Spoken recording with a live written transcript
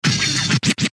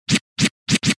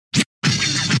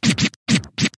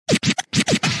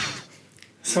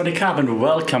Sawasdee Krap and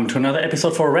welcome to another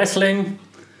episode for Wrestling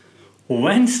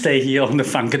Wednesday here on the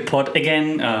Funk It Pod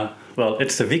again. Well,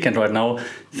 it's the weekend right now,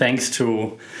 thanks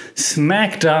to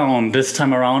SmackDown this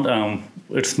time around.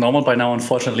 It's normal by now,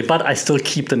 unfortunately, but I still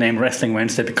keep the name Wrestling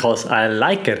Wednesday because I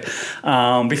like it.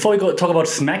 Before we go talk about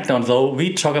SmackDown, though,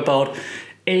 we talk about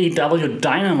AEW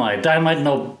Dynamite. Dynamite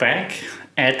now back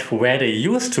at where they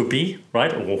used to be,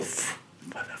 right?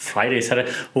 Friday,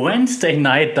 Saturday, Wednesday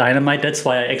night Dynamite. That's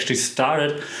why I actually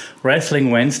started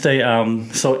Wrestling Wednesday.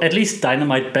 So at least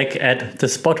Dynamite back at the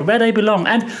spot where they belong.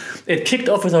 And it kicked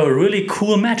off with a really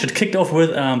cool match. It kicked off with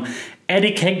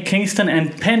Eddie Kingston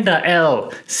and Penta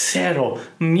El Zero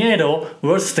Miedo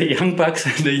versus the Young Bucks.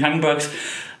 And the Young Bucks,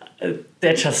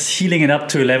 they're just healing it up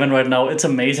to 11 right now. It's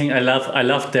amazing. I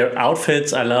love their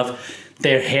outfits. I love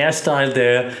their hairstyle,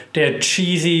 their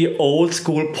cheesy old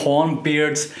school porn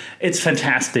beards. It's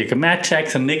fantastic. Matt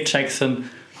Jackson, Nick Jackson.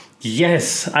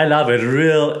 Yes, I love it.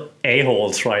 Real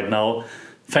a-holes right now.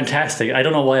 Fantastic. I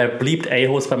don't know why I bleeped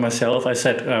a-holes by myself. I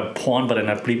said porn, but then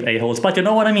I bleeped a-holes. But you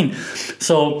know what I mean.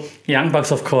 So Young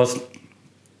Bucks, of course,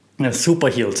 super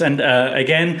heels. And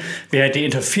again, we had the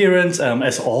interference,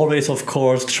 as always, of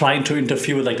course, trying to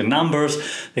interfere with like the numbers.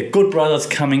 The Good Brothers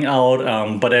coming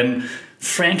out, but then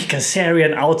Frankie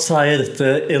Kazarian outside,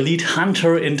 the Elite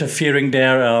Hunter interfering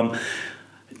there.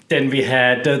 Then we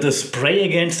had the spray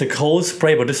against the cold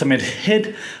spray, but this time it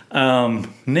hit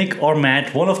Nick or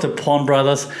Matt, one of the Pawn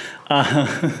brothers,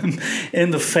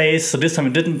 in the face. So this time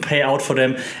it didn't pay out for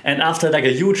them. And after like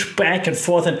a huge back and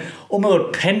forth, and oh my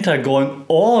god, Penta going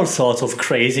all sorts of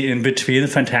crazy in between.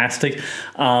 Fantastic.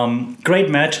 Great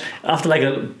match. After like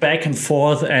a back and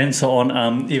forth and so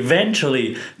on,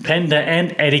 eventually Penta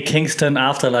and Eddie Kingston,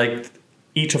 after like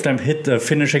each of them hit the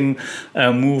finishing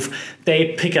move,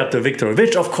 they pick up the victory,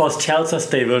 which of course tells us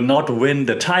they will not win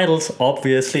the titles,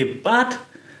 obviously, but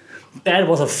that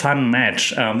was a fun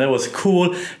match. That was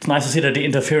cool. It's nice to see that the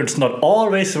interference not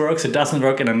always works. It doesn't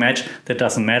work in a match. That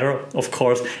doesn't matter, of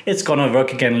course. It's gonna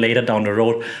work again later down the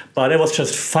road, but it was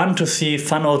just fun to see,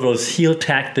 fun all those heel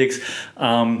tactics.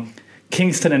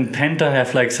 Kingston and Penta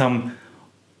have like some,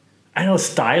 I know,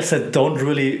 styles that don't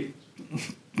really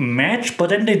match, but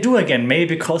then they do again,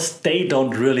 maybe because they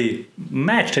don't really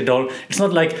match. It's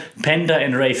not like Penta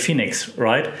and Rey Fenix,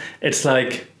 right? It's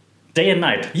like day and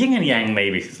night, yin and yang,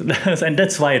 maybe. And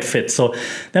that's why it fits. So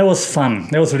that was fun.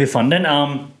 That was really fun.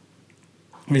 Then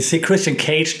we see Christian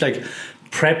Cage like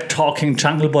prep talking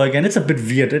Jungle Boy again. It's a bit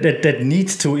weird. That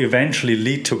needs to eventually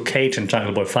lead to Cage and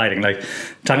Jungle Boy fighting. Like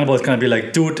Jungle Boy is gonna be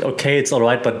like, dude, okay, it's all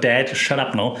right, but Dad, shut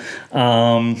up now.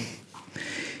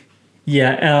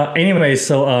 Anyway,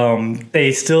 so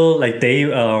they still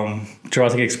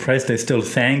Jurassic Express, they still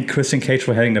thank Christian Cage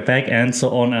for having the back and so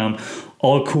on.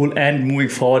 All cool, and moving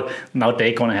forward, now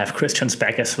they're gonna have Christian's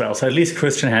back as well. So at least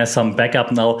Christian has some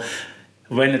backup now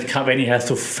when he has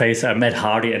to face Matt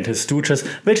Hardy and his stooges,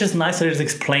 which is nice that it's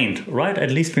explained, right?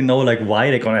 At least we know like why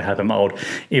they're gonna have him out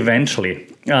eventually.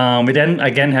 We then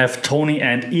again have Tony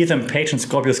and Ethan Page and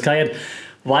Scorpio Sky, and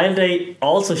while they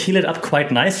also heal it up quite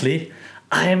nicely,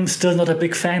 I am still not a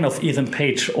big fan of Ethan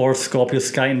Page or Scorpio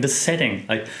Sky in this setting.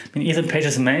 Like, I mean, Ethan Page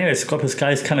is man, Scorpio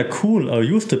Sky is kind of cool, or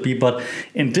used to be, but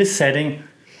in this setting,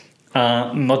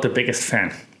 not the biggest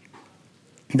fan.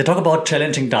 They talk about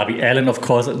challenging Darby Allin, of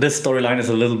course. This storyline is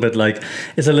a little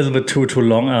bit too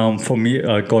long for me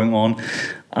going on.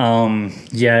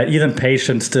 Ethan Page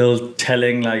still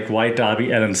telling like why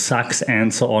Darby Allin sucks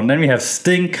and so on. Then we have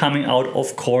Sting coming out,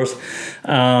 of course,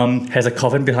 has a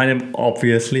coffin behind him,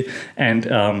 obviously, and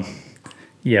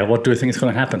what do you think is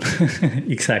going to happen?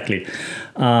 Exactly.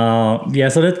 So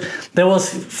that was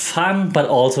fun, but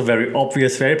also very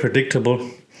obvious, very predictable.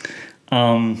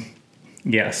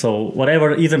 So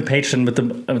whatever, Ethan Page with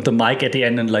the mic at the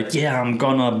end and like, I'm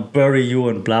gonna bury you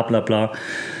and blah blah blah.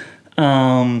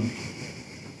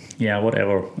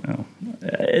 Whatever.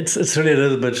 It's really a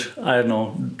little bit, I don't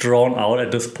know, drawn out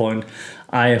at this point.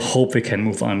 I hope we can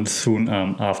move on soon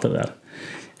after that.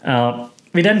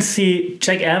 We then see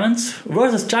Jack Evans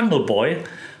versus Jungle Boy.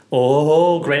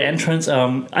 Oh, great entrance.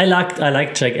 I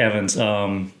like Jack Evans.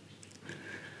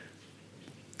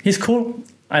 He's cool.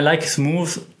 I like his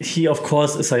moves. He, of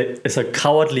course, is a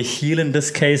cowardly heel in this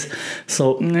case.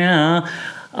 So,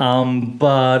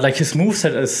 but like his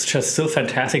moveset is just still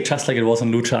fantastic, just like it was in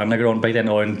Lucha Underground back then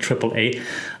or in AAA.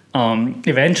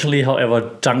 Eventually, however,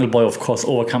 Jungle Boy, of course,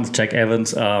 overcomes Jack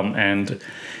Evans and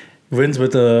wins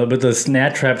with the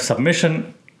snare trap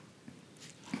submission.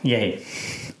 Yay.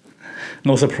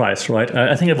 No surprise, right?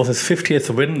 I think it was his 50th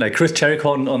win. Like Chris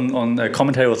Jericho on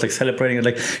commentary was like celebrating it,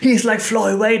 like he's like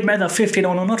Floyd Wade, man, 50.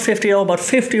 No, not 50, but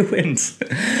 50 wins.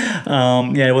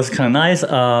 Yeah, it was kind of nice.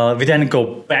 We then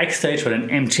go backstage, where then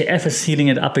MJF is sealing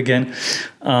it up again.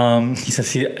 He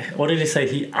says what did he say?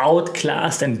 He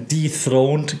outclassed and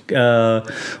dethroned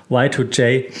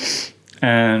Y2J,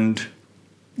 and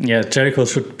yeah, Jericho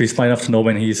should be smart enough to know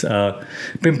when he's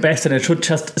been bested and should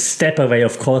just step away,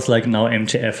 of course, like now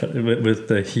MJF with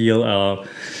the heel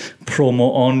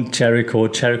promo on Jericho.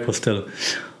 Jericho still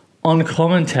on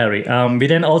commentary. We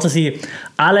then also see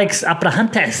Alex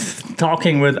Abrahantes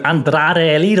talking with Andrade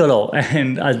El Idolo,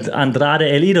 and Andrade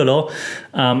El Idolo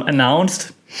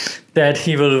announced that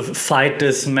he will fight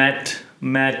this Matt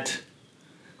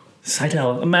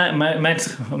Sydal,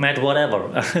 Matt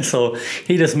whatever. So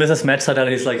he dismisses Matt Sydal.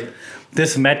 He's like,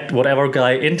 this Matt whatever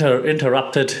guy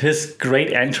interrupted his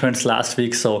great entrance last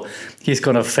week, so he's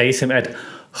gonna face him at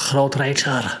Road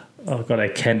Rager. Oh god, I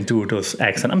can't do those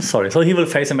accents. I'm sorry. So he will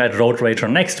face him at Road Rager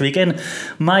next week in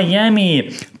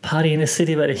Miami. Party in the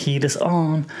city where the heat is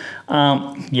on.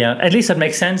 Yeah, at least that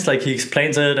makes sense. Like he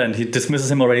explains it and he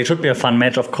dismisses him already. It should be a fun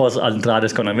match. Of course, Andrade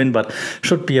is gonna win, but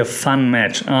should be a fun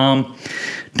match.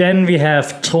 Then we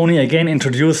have Tony again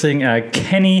introducing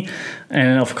Kenny,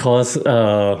 and of course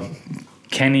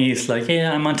Kenny is like,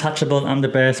 yeah, I'm untouchable, I'm the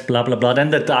best, blah blah blah.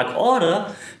 Then the Dark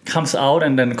Order comes out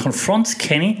and then confronts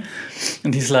Kenny,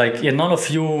 and he's like, yeah, none of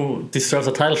you deserves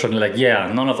a title shot. And like, yeah,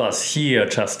 none of us here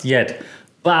just yet,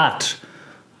 but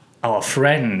our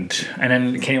friend. And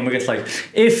then Kenny Omega's like,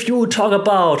 if you talk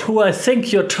about who I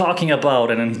think you're talking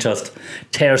about, and then he just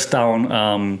tears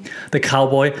down the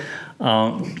cowboy.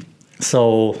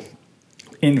 So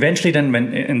eventually then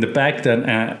when in the back then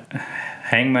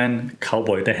Hangman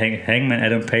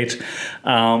Adam Page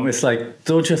is like,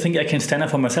 don't you think I can stand up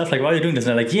for myself? Like, why are you doing this?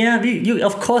 And they're like, yeah, you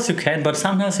of course you can, but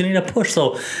sometimes you need a push.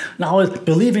 So now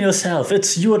believe in yourself.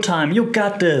 It's your time. You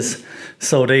got this.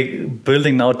 So they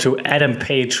building now to Adam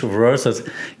Page versus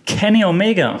Kenny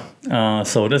Omega.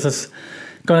 So this is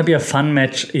gonna be a fun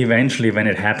match eventually when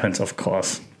it happens, of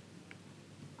course.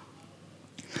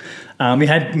 We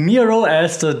had Miro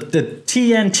as the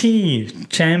TNT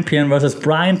champion versus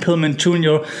Brian Pillman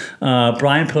Jr.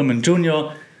 Brian Pillman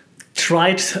Jr.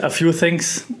 tried a few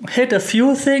things, hit a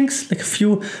few things,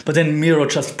 but then Miro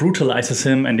just brutalizes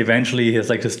him, and eventually he has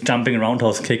like this jumping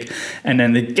roundhouse kick, and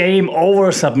then the game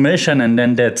over submission, and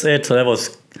then that's it. So that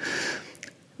was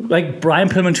like Brian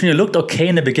Pillman Jr. looked okay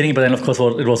in the beginning, but then of course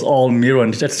it was all Miro,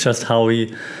 and that's just how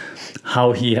he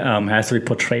has to be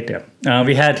portrayed there.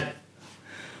 We had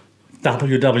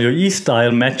WWE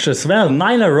style match as well.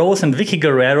 Nyla Rose and Vicky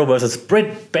Guerrero versus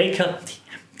Britt Baker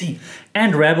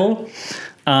and Rebel.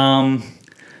 That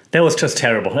was just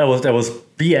terrible. That was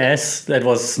BS. That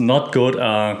was not good.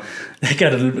 They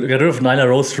got rid of Nyla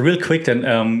Rose real quick.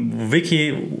 Then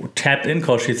Vicky tapped in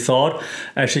because she thought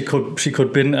she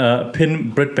could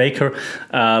pin Britt Baker.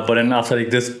 But then after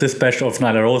like, this dispatch of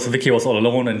Nyla Rose, Vicky was all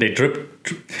alone, and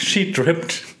she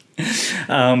dripped.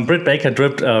 Britt Baker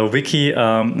dripped Vicky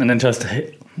and then just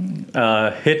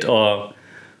hit or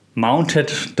mounted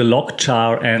the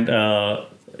lockjaw, and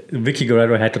Vicky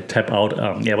Guerrero had to tap out.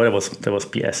 Yeah, but that was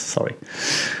BS. Sorry.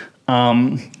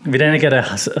 We then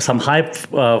get some hype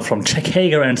from Jack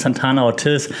Hager and Santana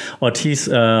Ortiz for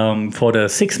the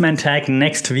 6-man tag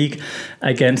next week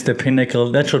against the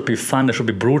Pinnacle. That should be fun. That should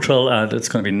be brutal. That's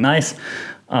going to be nice.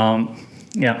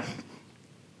 Yeah.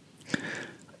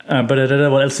 But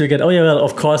what else do you get? Oh yeah, well,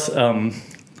 of course, I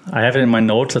have it in my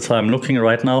notes. That's why I'm looking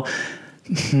right now.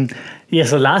 Yeah,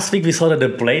 so last week we saw that the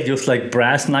Blade used like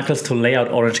brass knuckles to lay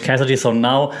out Orange Cassidy. So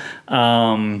now,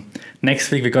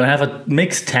 next week we're gonna have a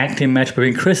mixed tag team match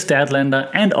between Chris Statlander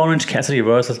and Orange Cassidy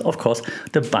versus, of course,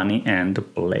 the Bunny and the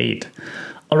Blade.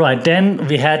 All right, then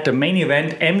we had the main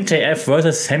event: MJF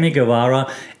versus Sammy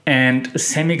Guevara. And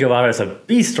Sammy Guevara is a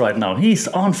beast right now. He's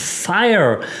on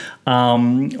fire.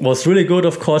 Was really good,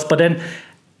 of course. But then,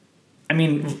 I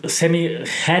mean, Sammy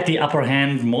had the upper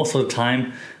hand most of the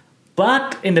time.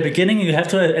 But in the beginning, you have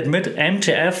to admit,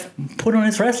 MJF put on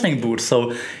his wrestling boots.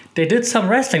 So they did some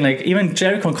wrestling. Like even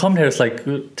Jericho commentators like,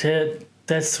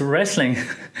 that's wrestling.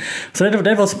 So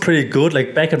that was pretty good.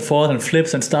 Like back and forth and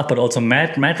flips and stuff, but also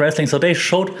mad wrestling. So they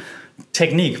showed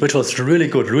technique, which was really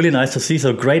good, really nice to see.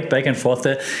 So great back and forth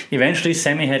there. Eventually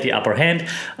Sammy had the upper hand,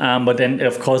 but then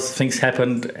of course things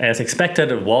happened as expected.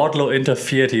 Wardlow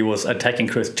interfered. He was attacking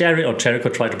Jericho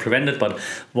tried to prevent it, but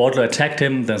Wardlow attacked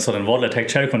him. Then Wardlow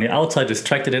attacked Jericho on the outside,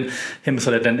 distracted him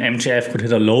so that then MJF could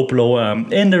hit a low blow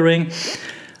in the ring.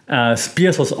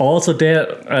 Spears was also there.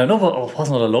 No, it was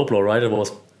not a low blow, right? It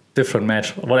was different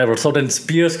match, whatever. So then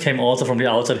Spears came also from the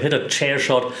outside, hit a chair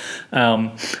shot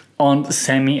on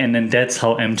Sammy, and then that's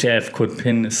how MJF could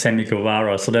pin Sammy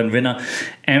Guevara. So then winner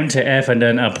MJF, and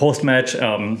then a post-match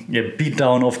beat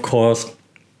down, of course.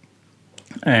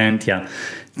 And yeah,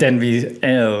 then we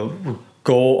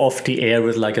go off the air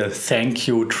with like a thank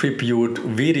you tribute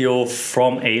video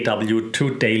from AW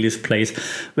to Daily's Place,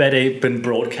 where they've been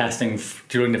broadcasting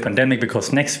during the pandemic,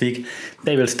 because next week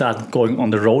they will start going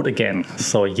on the road again.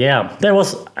 So yeah, that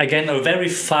was again a very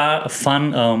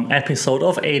fun episode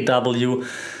of AW.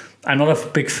 I'm not a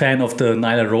big fan of the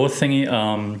Nyla Rose thingy.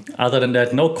 Other than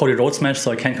that, no Cody Rhodes match, so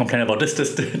I can't complain about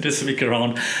this week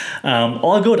around.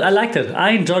 All good. I liked it. I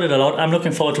enjoyed it a lot. I'm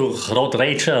looking forward to Road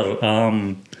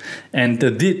Rager and the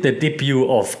debut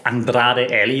of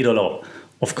Andrade El Idolo,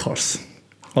 of course.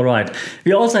 All right.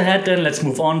 We also had then, let's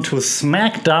move on to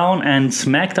SmackDown, and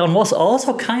SmackDown was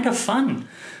also kind of fun.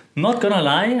 Not gonna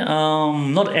lie,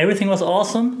 not everything was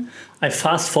awesome. I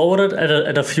fast forwarded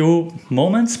at a few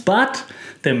moments, but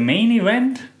the main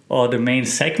event or the main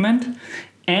segment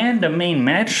and the main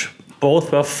match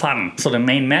both were fun. So the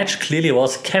main match clearly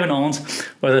was Kevin Owens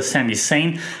versus Sami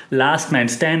Zayn. Last man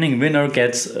standing, winner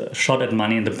gets a shot at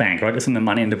Money in the Bank, right? It's in the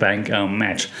Money in the Bank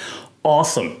match.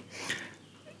 Awesome.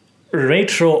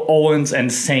 Retro Owens and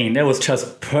Zayn, that was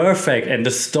just perfect. And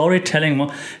the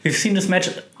storytelling, we've seen this match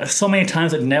so many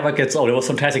times, it never gets old. It was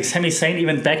fantastic. Sami Zayn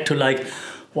even back to like,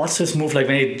 what's his move? Like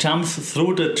when he jumps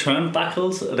through the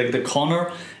turnbuckles, like the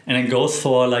corner, and then goes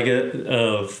for like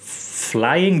a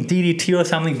flying DDT or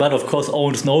something. But of course,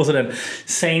 Owens knows it, and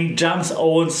Zayn jumps,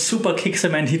 Owens super kicks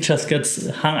him, and he just gets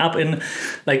hung up in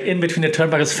between the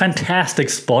turnbuckles. Fantastic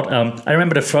spot. I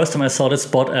remember the first time I saw this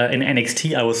spot in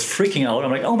NXT, I was freaking out.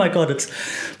 I'm like, oh my god, it's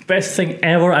best thing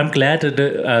ever. I'm glad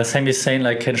that Sami Zayn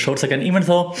like can show this again, even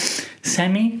though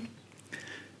Sami,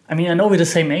 I mean, I know we're the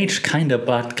same age, kinda,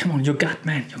 but come on, you got,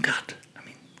 man, you got. I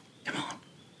mean, come on,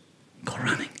 go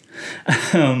running.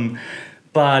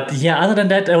 But yeah, other than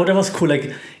that, that was cool.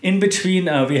 Like in between,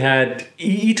 we had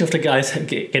each of the guys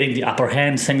getting the upper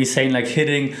hand. Sami Zayn like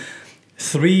hitting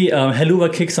 3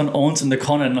 Helluva kicks on Owens in the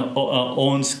corner, and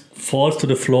Owens falls to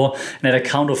the floor. And at a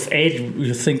count of 8,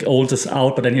 you think Owens is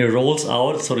out, but then he rolls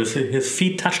out, so his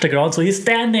feet touch the ground, so he's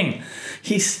standing.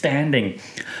 He's standing.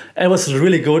 It was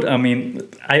really good. I mean,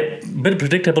 a bit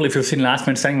predictable if you've seen last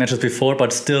man standing matches before,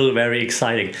 but still very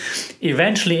exciting.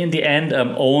 Eventually, in the end,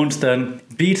 Owens then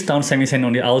beats down Sami Zayn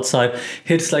on the outside,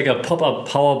 hits like a pop-up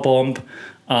power bomb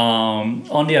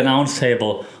on the announce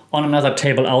table, on another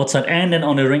table outside, and then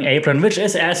on the ring apron, which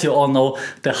is, as you all know,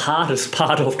 the hardest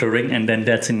part of the ring, and then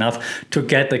that's enough to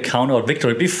get the count-out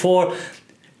victory. Before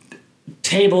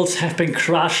tables have been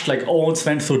crushed, like Owens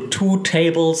went through 2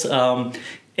 tables,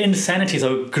 insanity.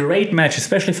 So great match,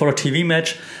 especially for a TV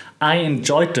match. I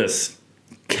enjoyed this.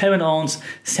 Kevin Owens,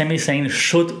 Sami Zayn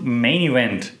should main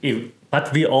event.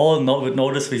 But we all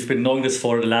know this. We've been knowing this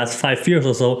for the last 5 years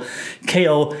or so.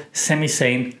 KO, Sami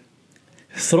Zayn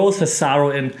throws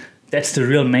Cesaro in. That's the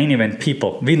real main event,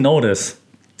 people. We know this.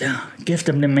 Yeah, give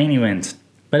them the main event.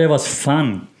 But it was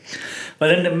fun. But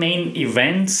then the main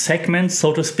event segment,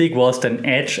 so to speak, was then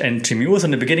Edge and Jimmy Uso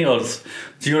in the beginning, or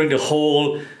during the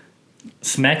whole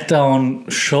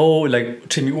SmackDown show. Like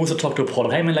Jimmy Uso talked to Paul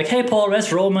Heyman, like, "Hey Paul,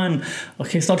 where's Roman?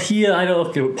 Okay, he's not here." I don't.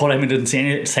 Okay, Paul Heyman didn't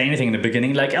say anything in the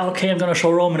beginning. Like, "Okay, I'm gonna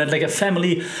show Roman that like a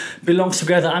family belongs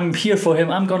together. I'm here for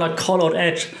him. I'm gonna call out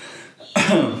Edge."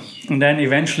 And then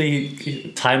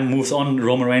eventually, time moves on.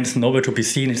 Roman Reigns nowhere to be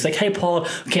seen. He's like, "Hey Paul,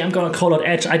 okay, I'm gonna call out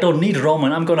Edge. I don't need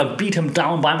Roman. I'm gonna beat him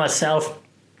down by myself."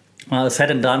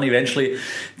 Said and done. Eventually,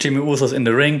 Jimmy Uso's in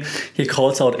the ring. He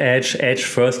calls out Edge. Edge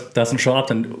first doesn't show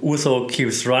up, and Uso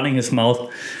keeps running his mouth.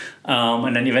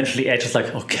 And then eventually Edge is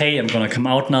like, "Okay, I'm gonna come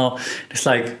out now." It's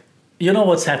like, you know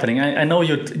what's happening. I know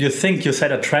you think you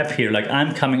set a trap here. Like,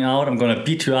 I'm coming out, I'm gonna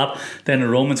beat you up. Then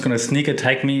Roman's gonna sneak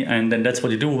attack me, and then that's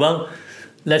what you do. Well,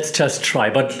 let's just try.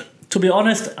 But to be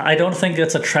honest, I don't think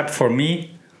that's a trap for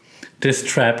me. This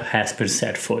trap has been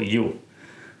set for you.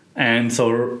 And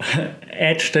so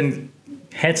Edge then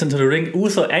heads into the ring.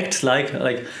 Uso acts like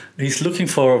he's looking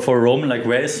for Roman, like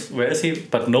where is he?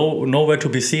 But nowhere to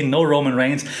be seen, no Roman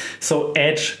Reigns. So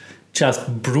Edge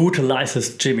just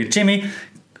brutalizes Jimmy. Jimmy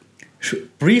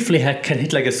briefly can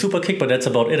hit like a super kick, but that's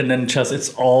about it. And then just it's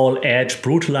all Edge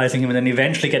brutalizing him, and then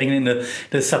eventually getting in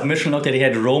the submission lock that he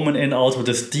had Roman in, also with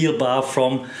the steel bar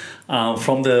from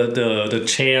the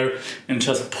chair, and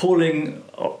just pulling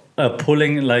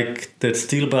like the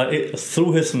steel bar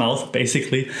through his mouth,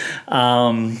 basically.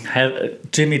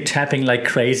 Have Jimmy tapping like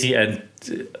crazy, and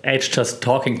Edge just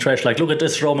talking trash, like, "Look at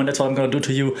this, Roman, that's what I'm gonna do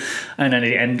to you." And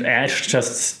then Edge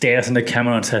just stares in the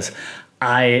camera and says,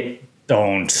 "I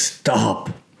don't stop.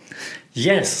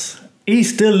 Yes, he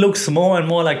still looks more and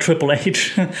more like Triple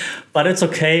H, but it's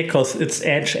okay because it's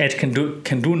Edge. Edge can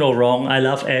do no wrong. I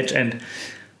love Edge, and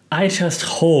I just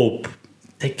hope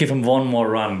they give him one more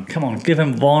run. Come on, give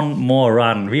him one more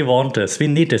run. We want this. We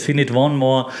need this. We need one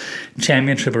more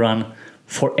championship run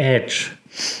for Edge.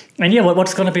 And yeah,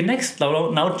 what's going to be next?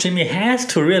 Now Jimmy has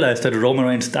to realize that Roman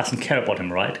Reigns doesn't care about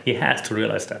him, right? He has to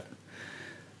realize that.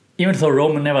 Even though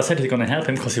Roman never said he's going to help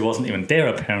him because he wasn't even there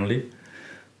apparently.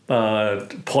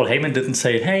 But Paul Heyman didn't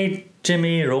say, hey,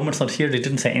 Jimmy, Roman's not here. They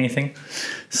didn't say anything.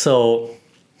 So,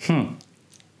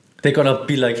 they're going to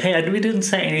be like, hey, we didn't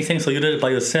say anything, so you did it by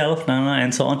yourself,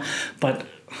 and so on. But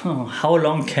how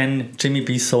long can Jimmy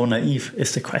be so naive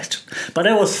is the question. But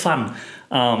that was fun.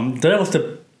 That was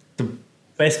the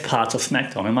best parts of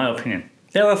SmackDown, in my opinion.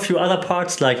 There were a few other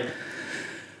parts, like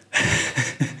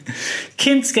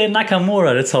Shinsuke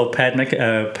Nakamura. That's how Pat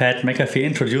McAfee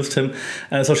introduced him.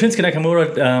 So Shinsuke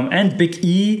Nakamura and Big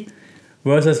E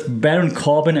versus Baron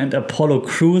Corbin and Apollo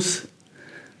Crews.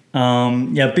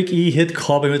 Big E hit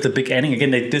Corbin with the big ending.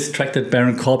 Again, they distracted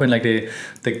Baron Corbin, like the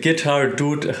guitar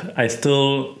dude. I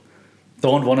still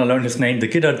don't want to learn his name. The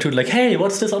guitar dude, like, hey,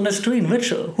 what's this on the screen?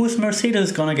 Whose Mercedes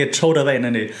is gonna get towed away? And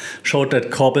then they showed that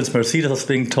Corbin's Mercedes was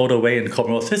being towed away, and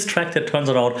Corbin was distracted. Turns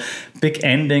it out, big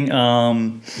ending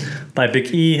by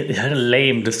Big E. It had a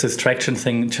lame, this distraction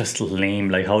thing, just lame.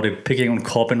 Like how they're picking on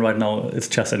Corbin right now, it's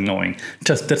just annoying.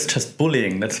 That's just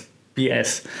bullying. That's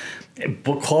BS.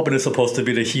 Corbin is supposed to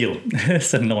be the heel.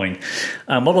 It's annoying.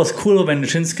 What was cool when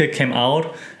Shinsuke came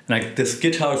out, like this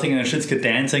guitar thing and Shinsuke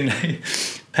dancing, like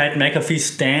Pat McAfee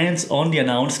stands on the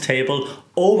announce table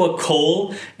over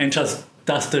Cole and just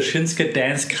does the Shinsuke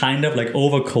dance kind of like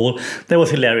over Cole. That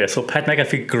was hilarious. So Pat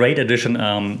McAfee, great addition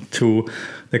to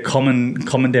the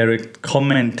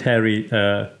commentary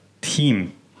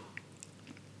team.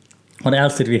 What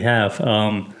else did we have?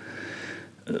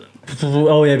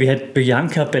 We had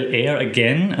Bianca Belair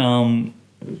again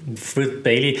with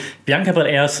Bayley. Bianca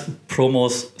Belair's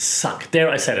promos suck. There,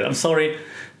 I said it. I'm sorry.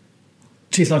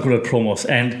 She's not good at promos.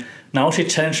 And now she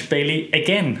challenged Bayley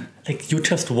again. Like, you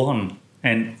just won.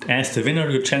 And as the winner,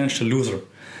 you challenge the loser.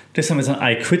 This time it's an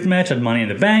I Quit match at Money in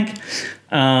the Bank.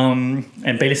 And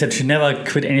Bayley said she never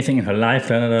quit anything in her life.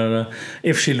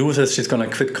 If she loses, she's going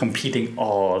to quit competing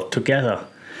altogether.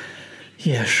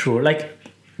 Yeah, sure. Like,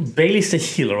 Bayley's the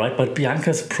heel, right? But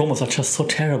Bianca's promos are just so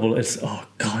terrible. It's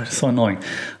so annoying.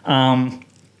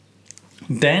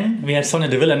 Then we had Sonya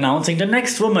Deville announcing the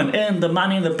next woman in the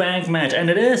Money in the Bank match, and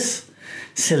it is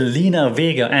Zelina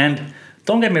Vega. And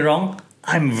don't get me wrong,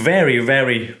 I'm very,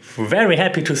 very, very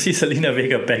happy to see Zelina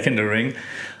Vega back in the ring.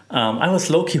 I was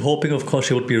low-key hoping, of course,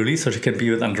 she would be released so she can be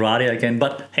with Andrade again.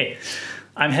 But hey,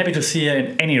 I'm happy to see her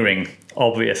in any ring,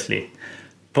 obviously.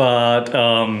 But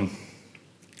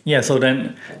so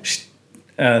then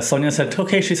Sonya said,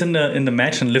 okay, she's in the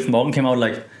match, and Liv Morgan came out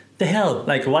like, the hell?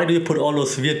 Like, why do you put all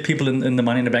those weird people in the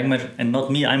Money in the Bank match and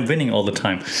not me? I'm winning all the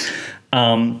time.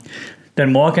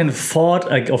 Then Morgan fought,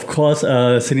 like, of course,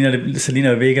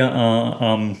 Zelina Vega.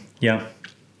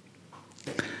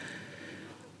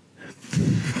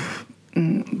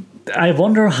 I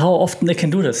wonder how often they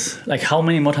can do this. Like, how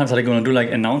many more times are they going to do,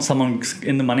 like, announce someone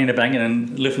in the Money in the Bank and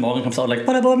then Liv Morgan comes out like,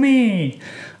 what about me?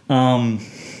 I'm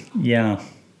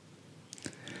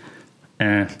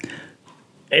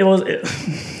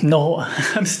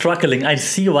struggling. I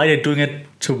see why they're doing it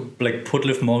to like put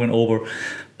Liv Morgan over,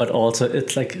 but also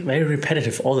it's like very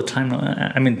repetitive all the time.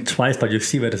 I mean, twice, but you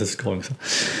see where this is going. So,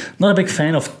 not a big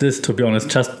fan of this, to be honest.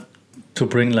 Just to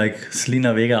bring like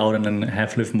Zelina Vega out and then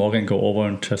have Liv Morgan go over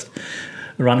and just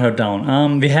run her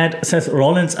down. We had Seth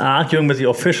Rollins arguing with the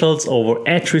officials over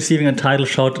Edge receiving a title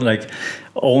shot. Like,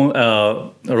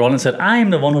 Rollins said, "I'm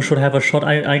the one who should have a shot."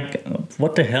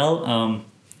 What the hell?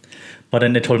 But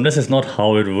then they told him this is not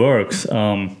how it works.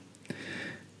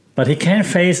 But he can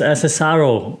face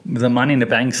Cesaro with the Money in the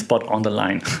Bank spot on the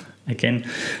line. Again,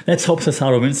 let's hope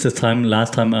Cesaro wins this time.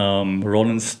 Last time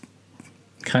Rollins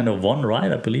kind of won,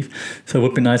 right? I believe. So it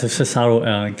would be nice if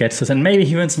Cesaro gets this. And maybe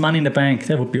he wins Money in the Bank.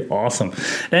 That would be awesome.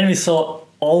 Then we saw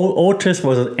Otis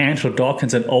versus Angelo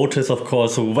Dawkins. And Otis, of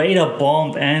course, Vader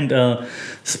bomb and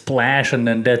splash. And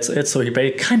then that's it. So he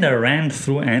kind of ran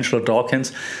through Angelo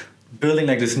Dawkins, building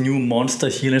like this new monster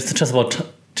heel. It's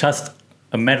just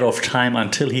a matter of time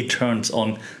until he turns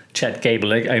on Chad Gable.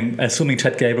 Like, I'm assuming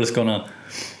Chad Gable is gonna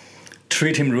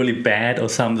treat him really bad or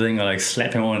something, or like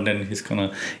slap him on, and then he's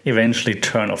gonna eventually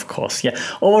turn, of course. Yeah.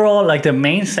 Overall, like the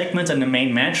main segments and the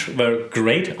main match were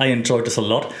great. I enjoyed this a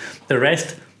lot. The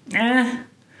rest,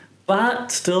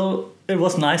 but still, it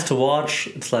was nice to watch.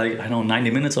 It's like, I don't know,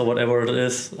 90 minutes or whatever it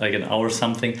is, like an hour or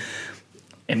something.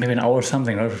 maybe an hour or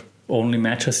something, or only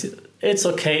matches. It's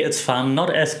okay, it's fun.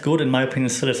 Not as good, in my opinion,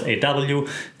 still as AW.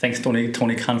 Thanks Tony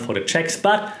Khan for the checks,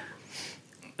 but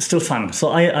still fun. So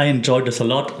I enjoyed this a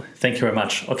lot. Thank you very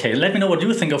much. Okay, let me know what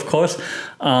you think, of course.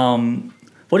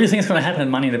 What do you think is going to happen in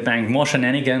Money in the Bank? More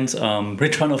shenanigans?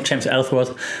 Return of James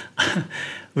Ellsworth?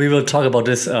 We will talk about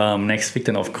this next week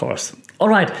then, of course. All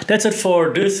right, that's it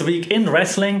for this week in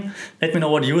wrestling. Let me know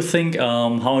what you think.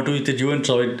 Did you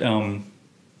enjoy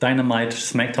Dynamite,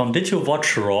 SmackDown? Did you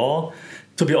watch Raw?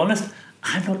 To be honest,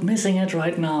 I'm not missing it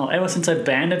right now. Ever since I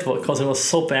banned it because it was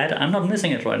so bad, I'm not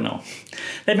missing it right now.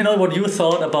 Let me know what you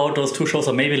thought about those two shows,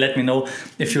 or maybe let me know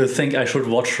if you think I should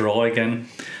watch Raw again.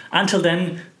 Until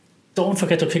then, don't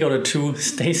forget to kick out a 2.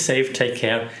 Stay safe, take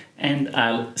care, and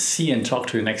I'll see and talk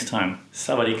to you next time.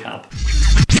 Sawadee Krap.